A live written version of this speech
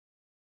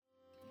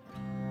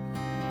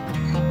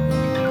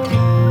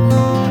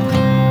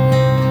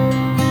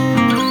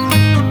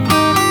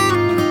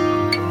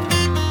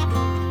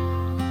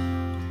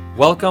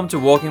Welcome to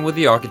Walking with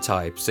the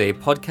Archetypes, a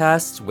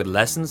podcast with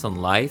lessons on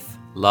life,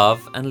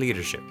 love, and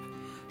leadership.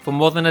 For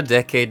more than a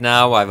decade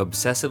now, I've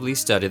obsessively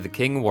studied the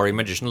King, Warrior,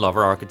 Magician,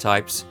 Lover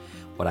archetypes,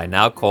 what I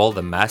now call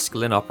the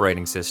masculine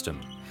operating system.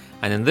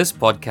 And in this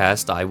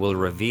podcast, I will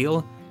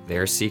reveal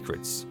their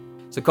secrets.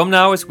 So come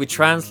now as we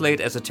translate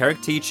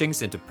esoteric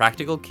teachings into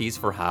practical keys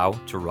for how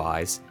to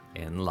rise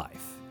in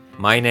life.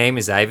 My name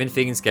is Eivind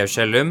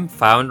Figenschou-Schellum,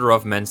 founder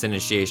of Men's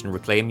Initiation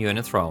Reclaim You in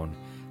a Throne,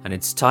 and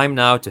it's time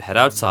now to head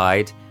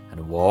outside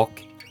and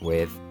walk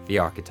with the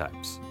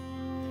archetypes.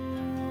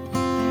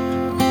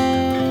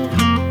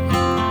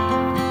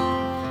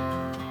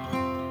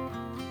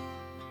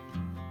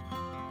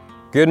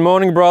 Good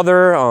morning,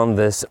 brother, on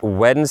this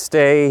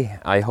Wednesday.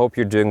 I hope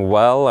you're doing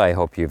well. I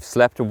hope you've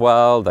slept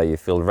well, that you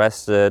feel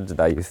rested,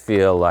 that you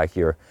feel like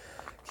you're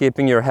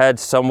keeping your head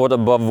somewhat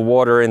above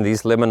water in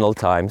these liminal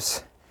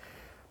times.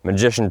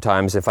 Magician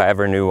times, if I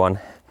ever knew one.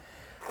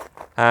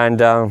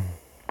 And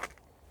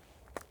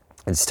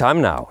it's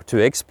time now to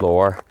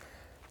explore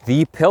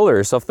the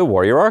pillars of the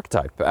warrior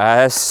archetype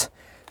as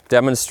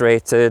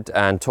demonstrated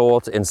and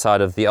taught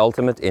inside of the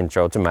Ultimate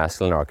Intro to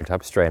Masculine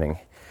Archetypes training.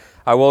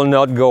 I will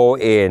not go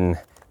in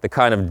the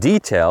kind of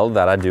detail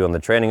that I do on the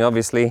training,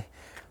 obviously,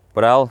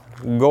 but I'll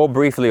go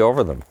briefly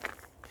over them.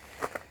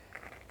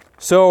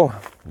 So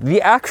the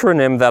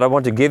acronym that I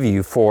want to give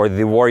you for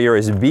the warrior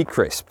is Be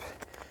Crisp.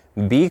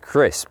 Be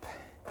Crisp.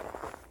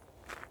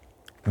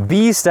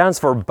 B stands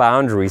for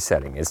boundary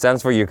setting. It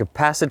stands for your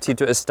capacity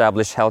to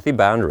establish healthy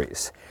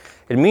boundaries.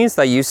 It means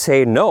that you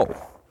say no,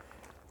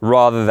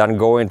 rather than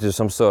go into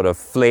some sort of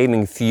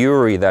flaming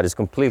fury that is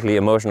completely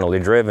emotionally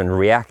driven,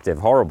 reactive,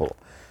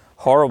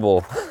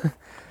 horrible,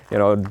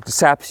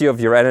 saps you of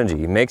your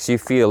energy, makes you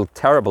feel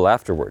terrible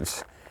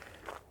afterwards.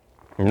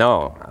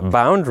 No, a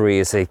boundary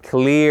is a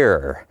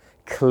clear,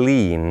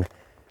 clean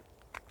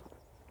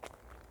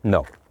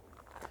no.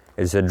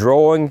 It's a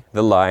drawing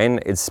the line,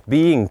 it's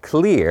being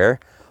clear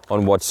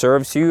on what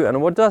serves you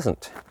and what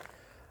doesn't.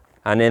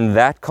 And in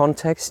that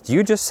context,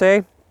 you just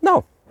say,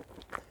 no,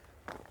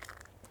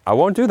 I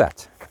won't do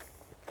that.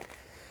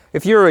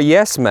 If you're a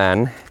yes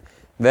man,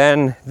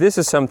 then this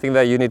is something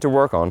that you need to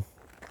work on.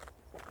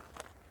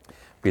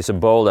 Be so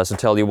bold as to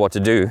tell you what to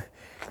do.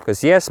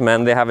 Because yes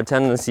men, they have a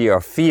tendency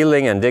of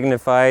feeling and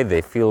dignified,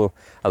 they feel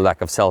a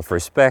lack of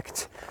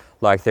self-respect,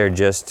 like they're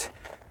just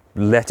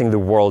letting the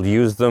world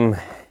use them.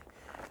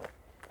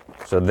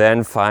 So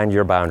then find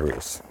your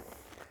boundaries.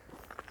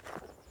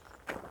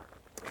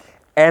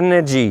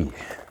 Energy.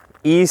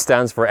 E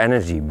stands for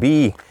energy.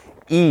 B,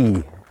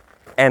 E,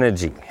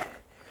 energy.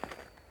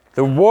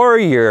 The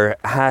warrior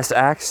has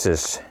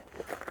access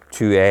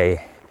to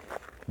a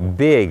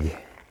big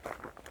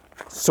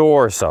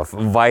source of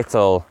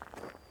vital,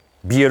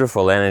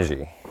 beautiful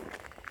energy.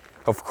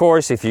 Of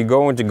course, if you're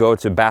going to go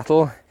to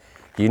battle,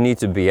 you need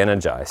to be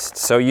energized.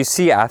 So you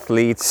see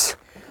athletes,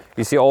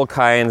 you see all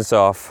kinds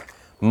of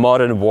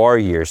modern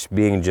warriors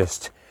being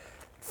just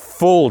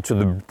full to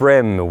the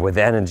brim with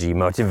energy,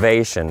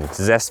 motivation,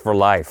 zest for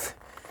life.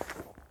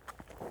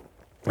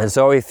 And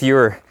so if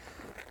you're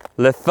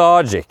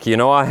lethargic,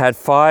 I had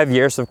 5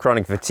 years of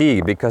chronic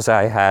fatigue because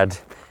I had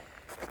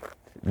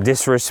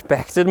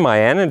disrespected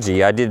my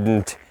energy. I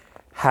didn't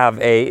have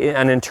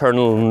an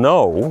internal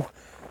no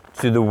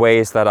to the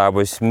ways that I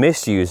was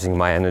misusing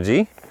my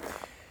energy.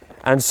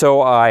 And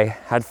so I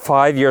had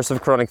 5 years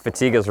of chronic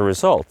fatigue as a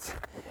result.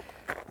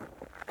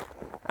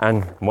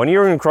 And when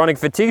you're in chronic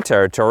fatigue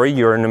territory,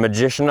 you're in a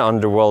magician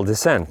underworld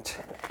descent.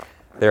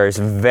 There is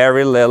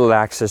very little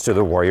access to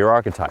the warrior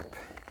archetype.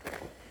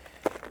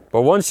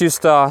 But once you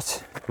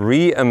start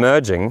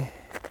re-emerging,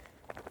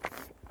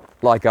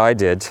 like I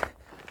did,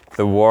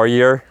 the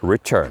warrior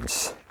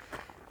returns.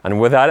 And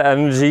with that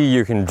energy,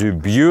 you can do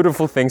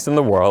beautiful things in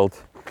the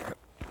world.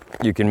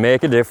 You can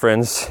make a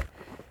difference.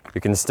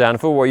 You can stand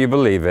for what you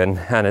believe in,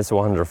 and it's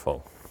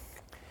wonderful.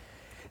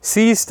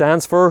 C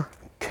stands for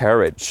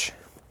courage.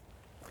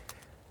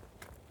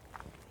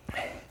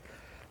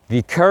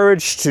 The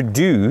courage to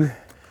do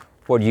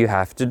what you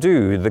have to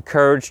do. The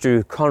courage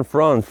to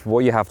confront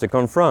what you have to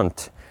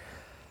confront.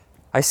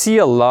 I see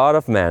a lot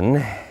of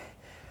men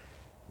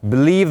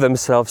believe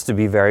themselves to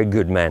be very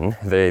good men.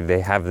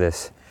 They have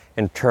this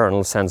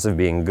internal sense of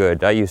being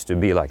good. I used to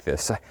be like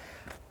this.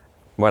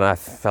 When I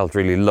felt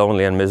really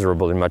lonely and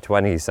miserable in my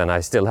 20s and I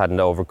still hadn't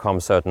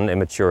overcome certain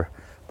immature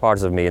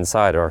parts of me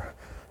inside or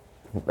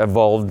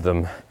evolved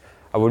them,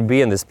 I would be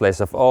in this place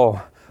of,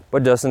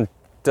 but doesn't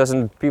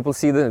people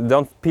see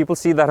don't people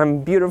see that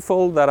I'm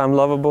beautiful, that I'm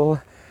lovable?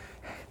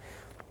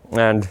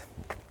 And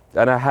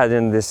I had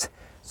in this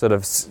sort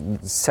of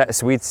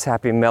sweet,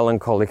 sappy,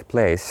 melancholic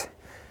place,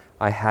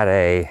 I had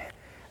a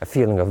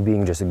feeling of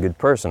being just a good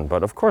person.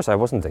 But of course I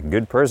wasn't a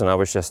good person, I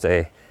was just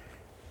a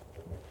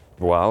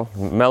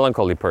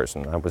melancholy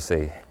person. I was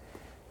a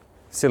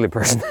silly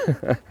person.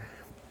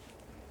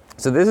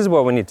 So this is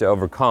what we need to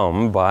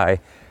overcome by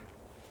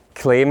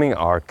claiming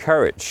our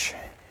courage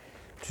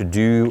to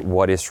do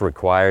what is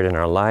required in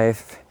our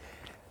life.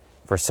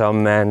 For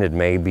some men, it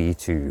may be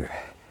to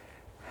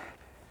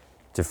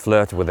to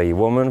flirt with a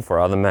woman. For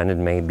other men, it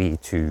may be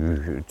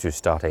to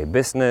start a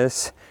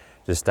business,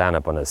 to stand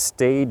up on a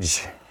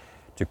stage,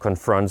 to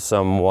confront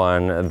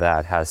someone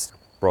that has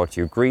brought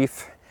you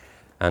grief,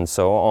 and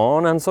so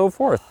on and so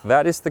forth.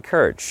 That is the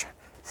courage.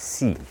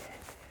 C.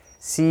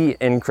 C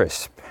in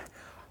crisp.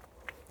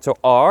 So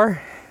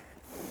R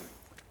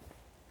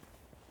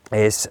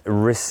is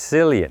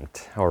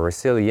resilient or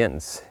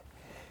resilience.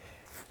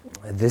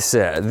 This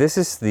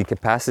is the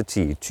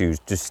capacity to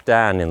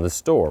stand in the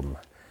storm,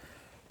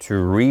 to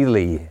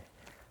really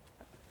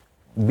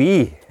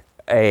be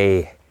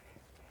a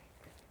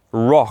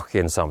rock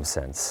in some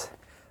sense,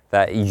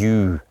 that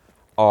you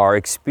are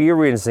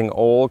experiencing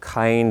all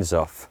kinds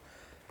of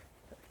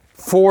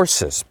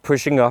forces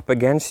pushing up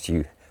against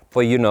you,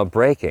 but you're not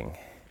breaking.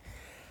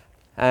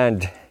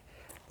 And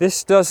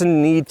this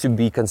doesn't need to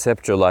be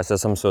conceptualized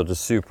as some sort of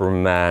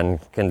Superman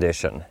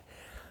condition.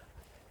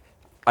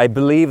 I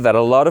believe that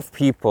a lot of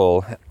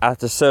people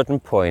at a certain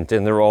point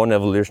in their own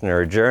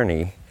evolutionary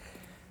journey,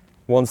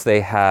 once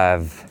they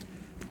have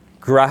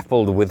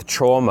grappled with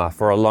trauma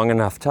for a long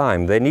enough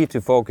time, they need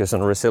to focus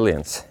on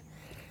resilience.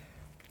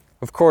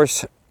 Of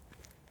course,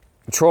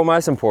 trauma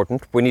is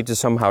important. We need to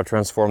somehow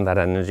transform that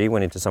energy. We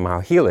need to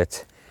somehow heal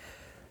it.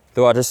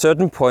 Though at a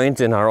certain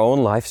point in our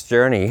own life's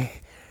journey,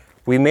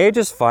 we may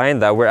just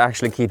find that we're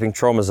actually keeping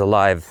traumas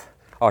alive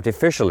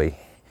artificially,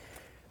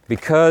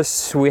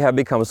 because we have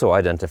become so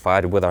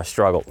identified with our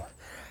struggle.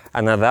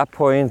 And at that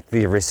point,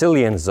 the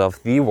resilience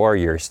of the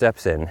warrior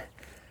steps in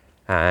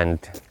and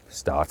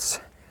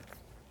starts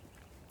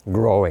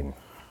growing.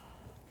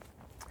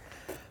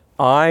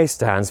 I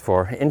stands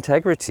for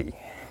integrity,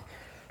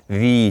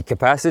 the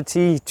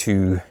capacity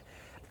to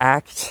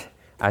act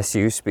as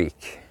you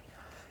speak,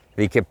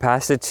 the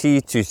capacity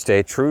to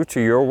stay true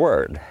to your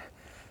word,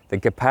 the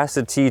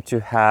capacity to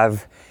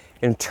have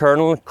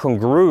internal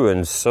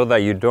congruence so that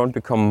you don't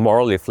become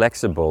morally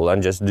flexible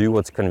and just do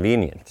what's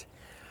convenient.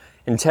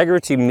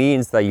 Integrity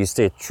means that you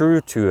stay true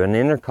to an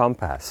inner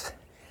compass,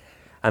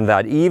 and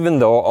that even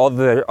though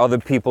other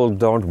people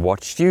don't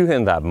watch you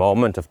in that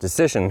moment of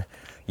decision,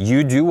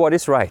 you do what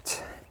is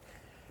right.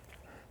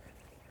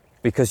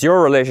 Because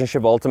your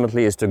relationship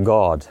ultimately is to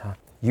God.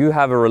 You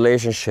have a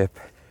relationship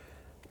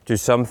to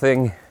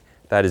something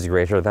that is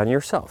greater than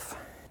yourself.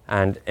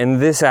 And in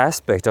this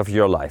aspect of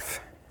your life,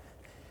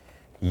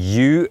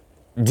 you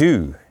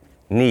do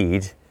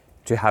need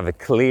to have a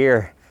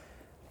clear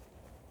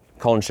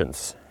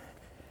conscience.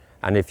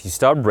 And if you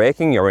start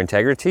breaking your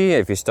integrity,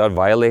 if you start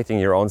violating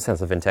your own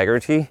sense of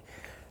integrity,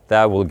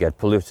 that will get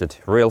polluted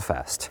real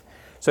fast.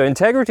 So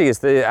integrity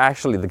is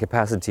actually the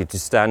capacity to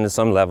stand in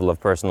some level of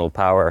personal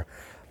power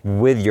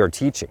with your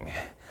teaching.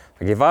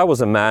 Like if I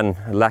was a man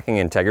lacking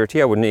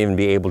integrity, I wouldn't even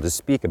be able to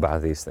speak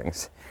about these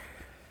things.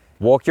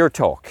 Walk your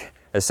talk,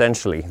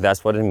 essentially,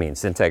 that's what it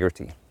means,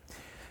 integrity.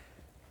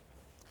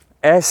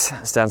 S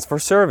stands for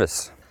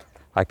service.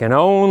 I can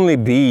only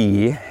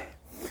be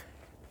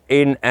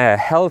in a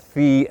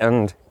healthy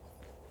and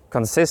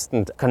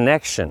consistent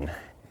connection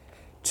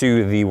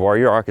to the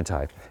warrior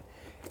archetype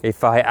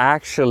if I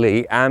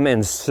actually am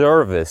in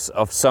service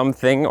of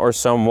something or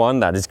someone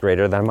that is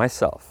greater than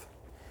myself.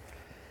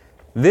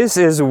 This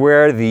is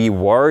where the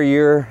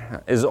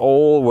warrior is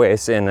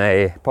always in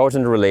a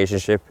potent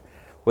relationship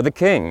with the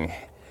king,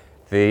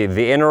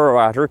 the inner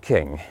or outer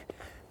king,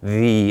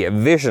 the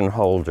vision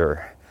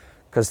holder,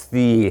 because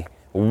the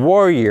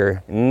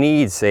warrior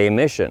needs a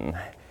mission,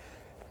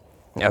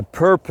 a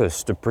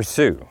purpose to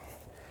pursue,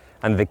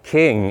 and the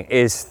king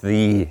is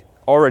the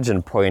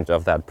origin point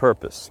of that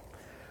purpose.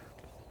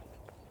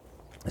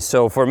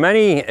 So for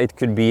many, it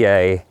could be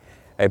a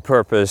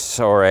purpose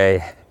or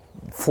a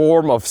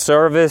form of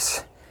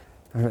service.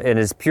 In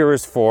its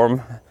purest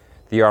form,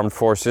 the armed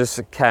forces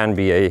can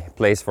be a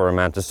place for a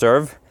man to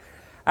serve,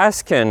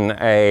 as can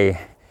a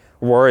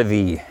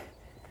worthy,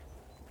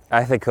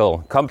 ethical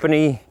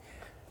company. You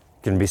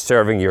can be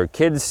serving your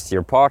kids,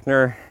 your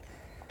partner.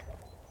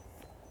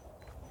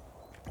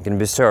 You can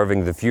be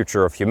serving the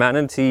future of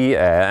humanity,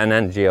 an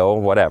NGO,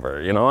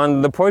 whatever, you know.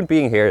 And the point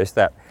being here is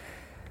that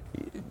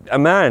a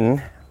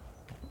man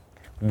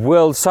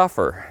will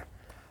suffer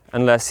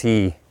unless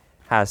he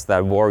has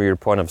that warrior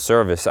point of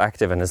service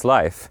active in his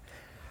life.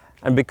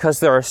 And because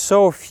there are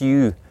so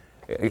few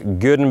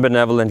good and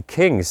benevolent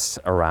kings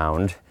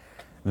around,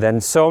 then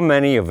so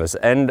many of us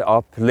end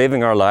up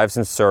living our lives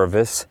in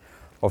service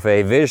of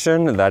a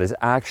vision that is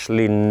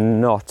actually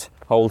not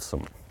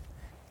wholesome.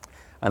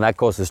 And that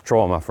causes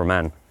trauma for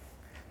men.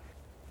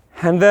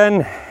 And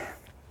then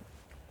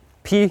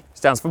P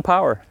stands for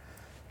power.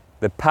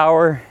 The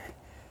power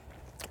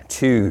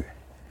to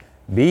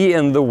be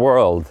in the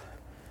world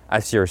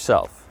as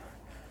yourself.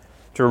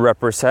 To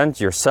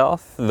represent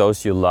yourself,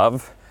 those you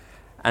love,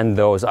 and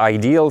those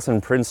ideals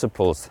and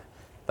principles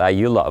that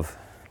you love.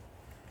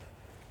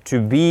 To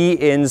be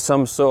in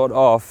some sort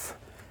of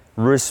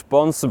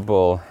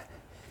responsible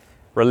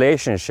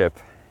relationship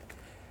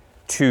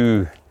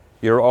to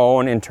your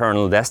own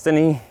internal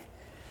destiny,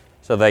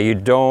 so that you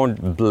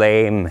don't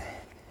blame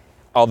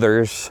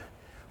others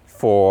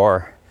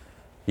for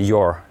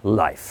your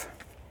life.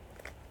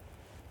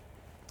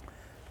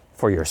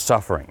 for your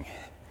suffering,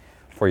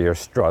 for your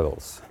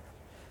struggles.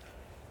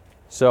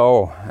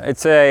 So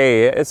it's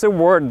a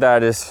word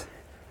that is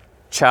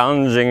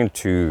challenging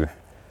to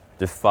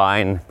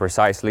define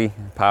precisely,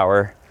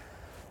 power,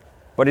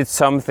 but it's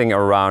something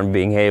around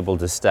being able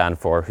to stand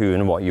for who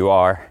and what you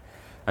are,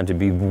 and to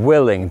be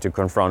willing to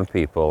confront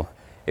people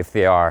if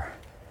they are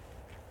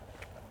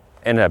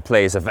in a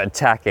place of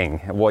attacking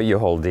what you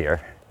hold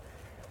dear.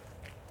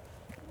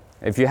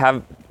 If you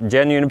have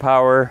genuine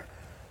power,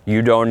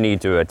 you don't need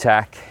to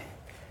attack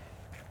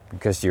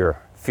because you're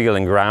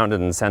feeling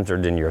grounded and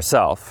centered in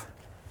yourself.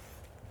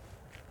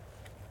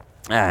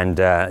 And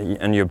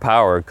your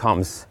power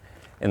comes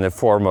in the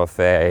form of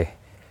a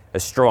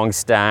strong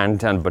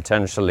stand and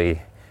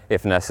potentially,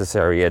 if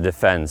necessary, a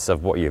defense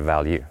of what you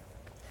value.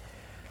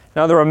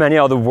 Now, there are many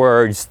other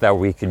words that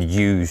we could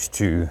use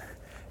to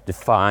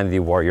define the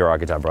warrior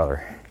archetype,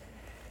 brother.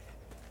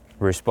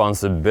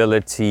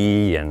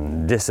 Responsibility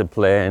and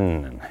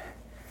discipline and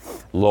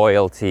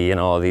loyalty and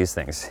all these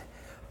things.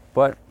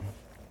 But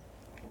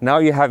now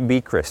you have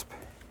Be Crisp,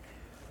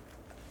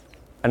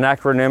 an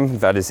acronym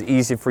that is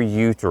easy for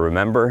you to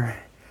remember.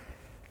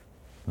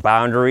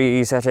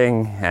 Boundary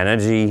setting,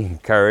 energy,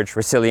 courage,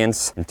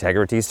 resilience,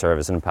 integrity,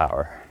 service, and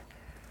power.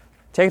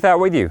 Take that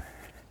with you.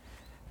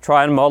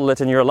 Try and model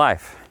it in your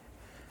life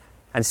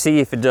and see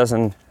if it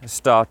doesn't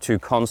start to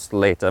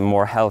constellate a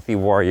more healthy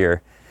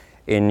warrior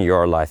in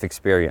your life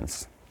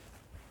experience.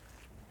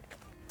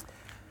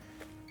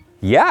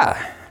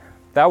 Yeah,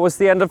 that was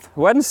the end of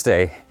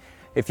Wednesday.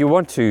 If you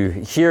want to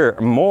hear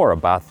more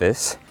about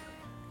this,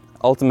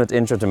 Ultimate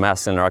Intro to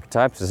Masculine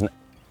Archetypes is an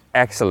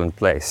excellent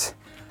place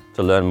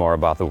to learn more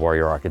about the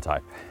warrior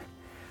archetype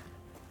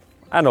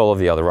and all of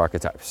the other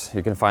archetypes.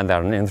 You can find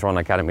that on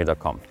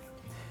enthronacademy.com.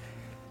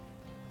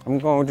 I'm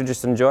going to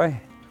just enjoy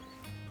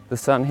the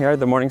sun here,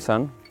 the morning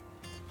sun.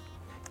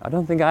 I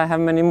don't think I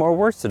have many more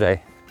words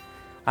today.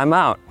 I'm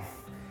out.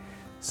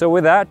 So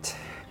with that,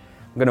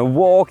 I'm gonna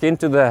walk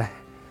into the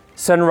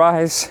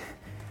sunrise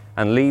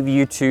and leave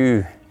you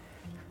to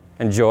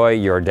enjoy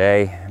your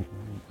day.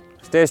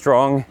 Stay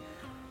strong,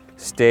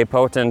 stay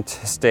potent,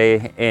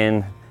 stay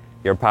in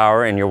your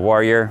power and your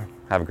warrior.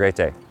 Have a great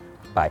day.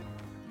 Bye.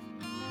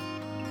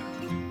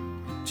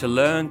 To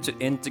learn to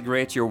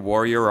integrate your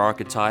warrior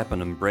archetype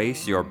and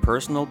embrace your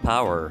personal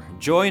power,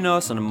 join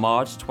us on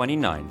March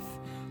 29th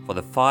for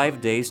the 5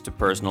 Days to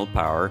Personal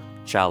Power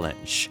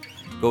Challenge.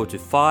 Go to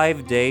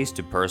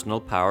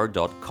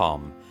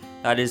 5daystopersonalpower.com.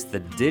 That is the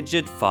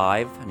digit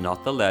 5,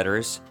 not the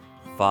letters,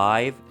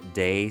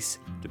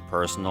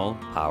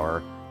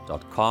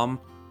 5daystopersonalpower.com.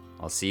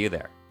 I'll see you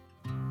there.